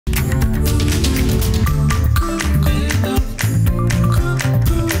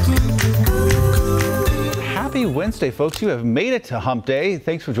Wednesday, folks. You have made it to Hump Day.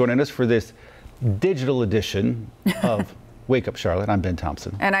 Thanks for joining us for this digital edition of Wake Up Charlotte. I'm Ben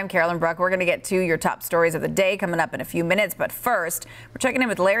Thompson. And I'm Carolyn Bruck. We're going to get to your top stories of the day coming up in a few minutes. But first, we're checking in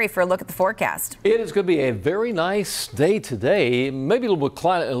with Larry for a look at the forecast. It is going to be a very nice day today. Maybe a little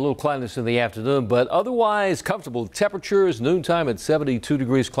cloudiness in the afternoon, but otherwise comfortable temperatures. Noontime at 72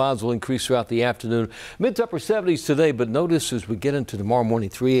 degrees. Clouds will increase throughout the afternoon. Mid to upper 70s today, but notice as we get into tomorrow morning,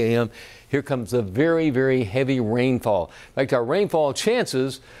 3 a.m., here comes a very, very heavy rainfall. In fact, our rainfall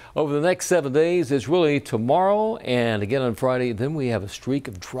chances over the next 7 days is really tomorrow and again on Friday. Then we have a streak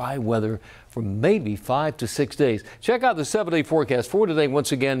of dry weather for maybe 5 to 6 days. Check out the 7-day forecast for today.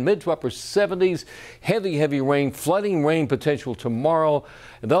 Once again, mid to upper 70s, heavy rain, flooding rain potential tomorrow.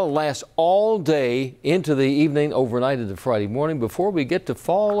 And that'll last all day into the evening, overnight into Friday morning before we get to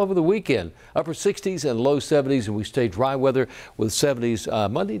fall over the weekend. Upper 60s and low 70s, and we stay dry weather with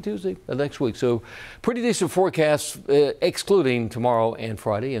 70s Monday, Tuesday, next week. So pretty decent forecast, excluding tomorrow and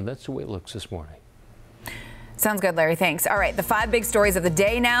Friday, and that's the way it looks this morning. Sounds good, Larry. Thanks. All right, the 5 big stories of the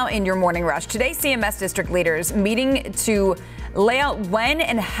day now in your morning rush. Today, CMS district leaders meeting to lay out when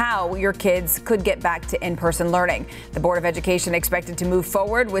and how your kids could get back to in-person learning. The Board of Education expected to move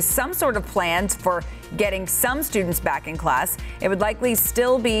forward with some sort of plans for getting some students back in class. It would likely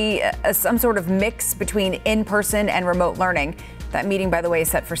still be some sort of mix between in-person and remote learning. That meeting, by the way,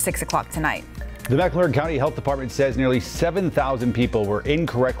 is set for 6 o'clock tonight. The Mecklenburg County Health Department says nearly 7,000 people were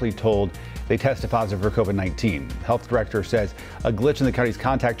incorrectly told they tested positive for COVID-19. Health director says a glitch in the county's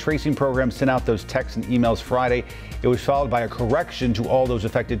contact tracing program sent out those texts and emails Friday. It was followed by a correction to all those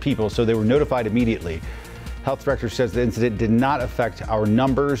affected people, so they were notified immediately. Health director says the incident did not affect our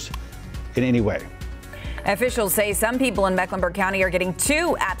numbers in any way. Officials say some people in Mecklenburg County are getting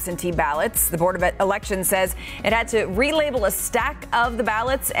 2 absentee ballots. The Board of Elections says it had to relabel a stack of the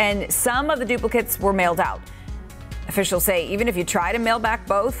ballots, and some of the duplicates were mailed out. Officials say even if you try to mail back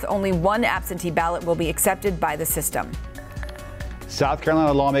both, only 1 absentee ballot will be accepted by the system. South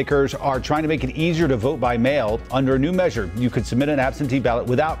Carolina lawmakers are trying to make it easier to vote by mail. Under a new measure, you could submit an absentee ballot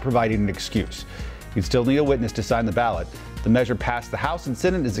without providing an excuse. You'd still need a witness to sign the ballot. The measure passed the House and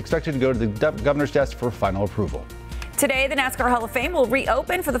Senate and is expected to go to the governor's desk for final approval. Today, the NASCAR Hall of Fame will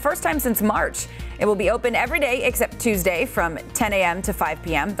reopen for the first time since March. It will be open every day except Tuesday from 10 a.m. to 5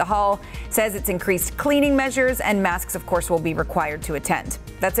 p.m. The Hall says it's increased cleaning measures and masks, of course, will be required to attend.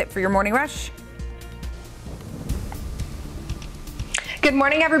 That's it for your Morning Rush. Good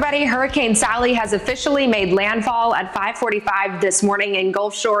morning, everybody. Hurricane Sally has officially made landfall at 5:45 this morning in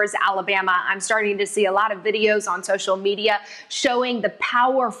Gulf Shores, Alabama. I'm starting to see a lot of videos on social media showing the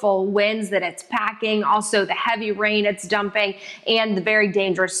powerful winds that it's packing, also the heavy rain it's dumping, and the very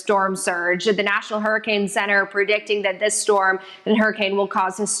dangerous storm surge. The National Hurricane Center predicting that this storm and hurricane will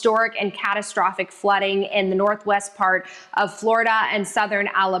cause historic and catastrophic flooding in the northwest part of Florida and southern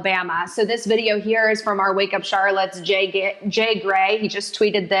Alabama. So this video here is from our Wake Up Charlotte's Jay Gray. He just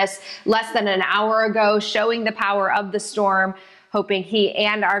tweeted this less than an hour ago, showing the power of the storm, hoping he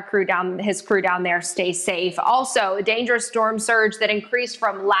and his crew down there stay safe. Also, a dangerous storm surge that increased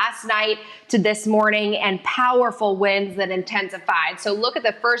from last night to this morning and powerful winds that intensified. So look at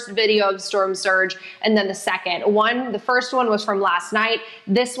the first video of storm surge and then the second one. The first one was from last night.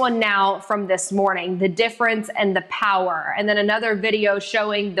 This one now from this morning, the difference and the power. And then another video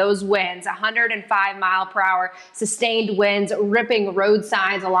showing those winds, 105 mile per hour sustained winds ripping road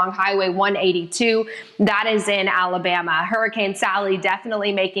signs along Highway 182. That is in Alabama. Hurricane Sally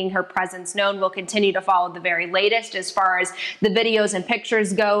definitely making her presence known. We'll continue to follow the very latest as far as the videos and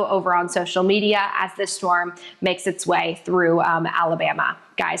pictures go over on social media as this storm makes its way through Alabama.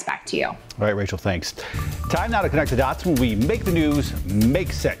 Guys, back to you. All right, Rachel, thanks. Time now to connect the dots when we make the news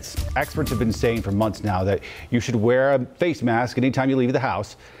make sense. Experts have been saying for months now that you should wear a face mask anytime you leave the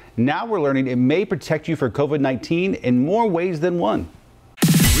house. Now we're learning it may protect you for COVID-19 in more ways than one.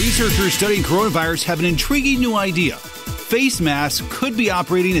 Researchers studying coronavirus have an intriguing new idea. Face masks could be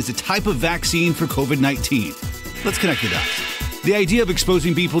operating as a type of vaccine for COVID-19. Let's connect the dots. The idea of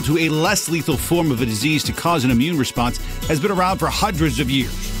exposing people to a less lethal form of a disease to cause an immune response has been around for hundreds of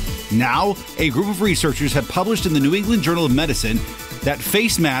years. Now, a group of researchers have published in the New England Journal of Medicine that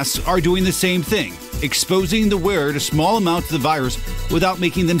face masks are doing the same thing, exposing the wearer to small amounts of the virus without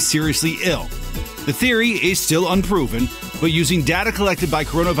making them seriously ill. The theory is still unproven, but using data collected by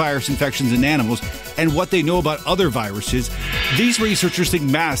coronavirus infections in animals and what they know about other viruses, these researchers think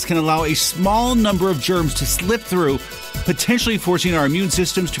masks can allow a small number of germs to slip through, potentially forcing our immune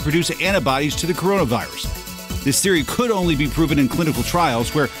systems to produce antibodies to the coronavirus. This theory could only be proven in clinical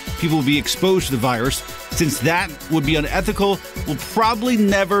trials where people will be exposed to the virus. Since that would be unethical, we'll probably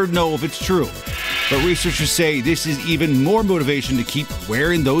never know if it's true. But researchers say this is even more motivation to keep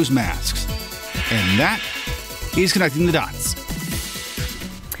wearing those masks. And that is Connecting the Dots.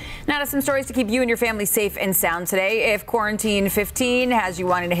 Now to some stories to keep you and your family safe and sound today. If quarantine 15 has you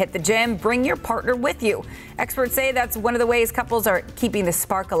wanting to hit the gym, bring your partner with you. Experts say that's one of the ways couples are keeping the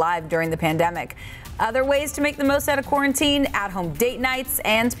spark alive during the pandemic. Other ways to make the most out of quarantine: at-home date nights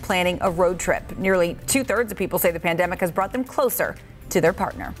and planning a road trip. Nearly 2/3 of people say the pandemic has brought them closer to their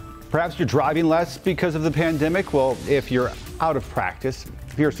partner. Perhaps you're driving less because of the pandemic. Well, if you're out of practice,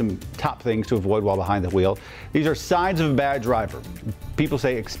 here are some top things to avoid while behind the wheel. These are signs of a bad driver. People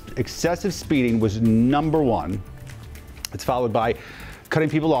say excessive speeding was number one. It's followed by cutting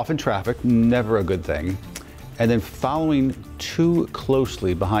people off in traffic, never a good thing. And then following too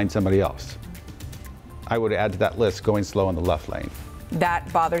closely behind somebody else. I would add to that list going slow in the left lane.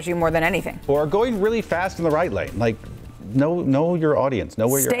 That bothers you more than anything. Or going really fast in the right lane. Like, know your audience. Know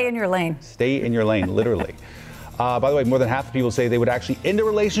where you're at. Stay in your lane. Stay in your lane, literally. By the way, more than half the people say they would actually end a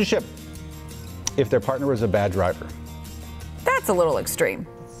relationship if their partner was a bad driver. That's a little extreme.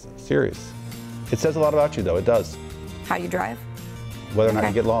 It's serious. It says a lot about you, though. It does. How you drive? Whether or not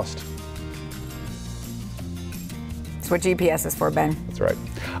you get lost. That's what GPS is for, Ben. That's right.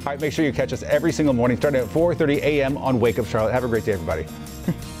 All right, make sure you catch us every single morning starting at 4:30 a.m. on Wake Up Charlotte. Have a great day, everybody.